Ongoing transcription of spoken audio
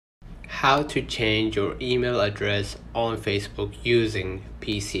how to change your email address on Facebook using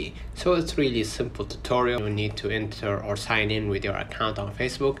PC. So it's really simple tutorial. You need to enter or sign in with your account on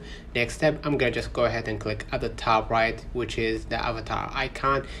Facebook. Next step, I'm gonna just go ahead and click at the top right, which is the avatar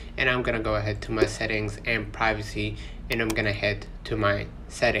icon, and I'm gonna go ahead to my settings and privacy, and I'm gonna head to my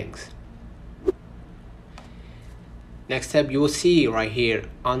settings. Next step, you will see right here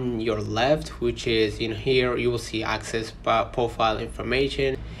on your left, which is in here, you will see access profile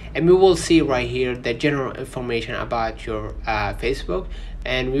information, and we will see right here the general information about your Facebook,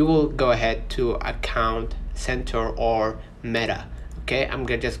 and we will go ahead to account center or meta. Okay, I'm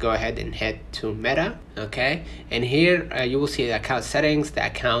gonna just go ahead and head to meta. Okay, and here you will see the account settings, the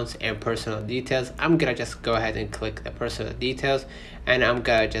accounts and personal details. I'm gonna just go ahead and click the personal details, and I'm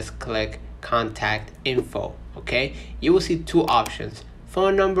gonna just click contact info. Okay, you will see two options,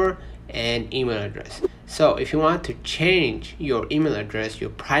 phone number and email address. So if you want to change your email address, your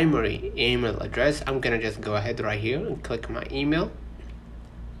primary email address, I'm gonna just go ahead right here and click my email,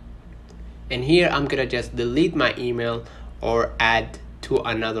 and here I'm gonna just delete my email or add to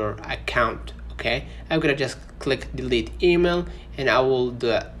another account. Okay, I'm gonna just click delete email, and I will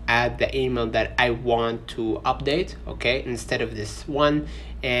add the email that I want to update, okay, instead of this one,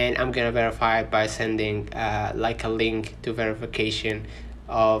 and I'm gonna verify by sending like a link to verification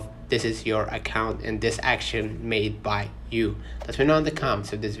of this is your account and this action made by you. Let me know in the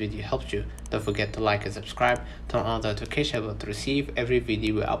comments if this video helped you. Don't forget to like and subscribe, turn on the notification bell to receive every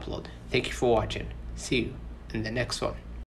video we upload. Thank you for watching. See you in the next one.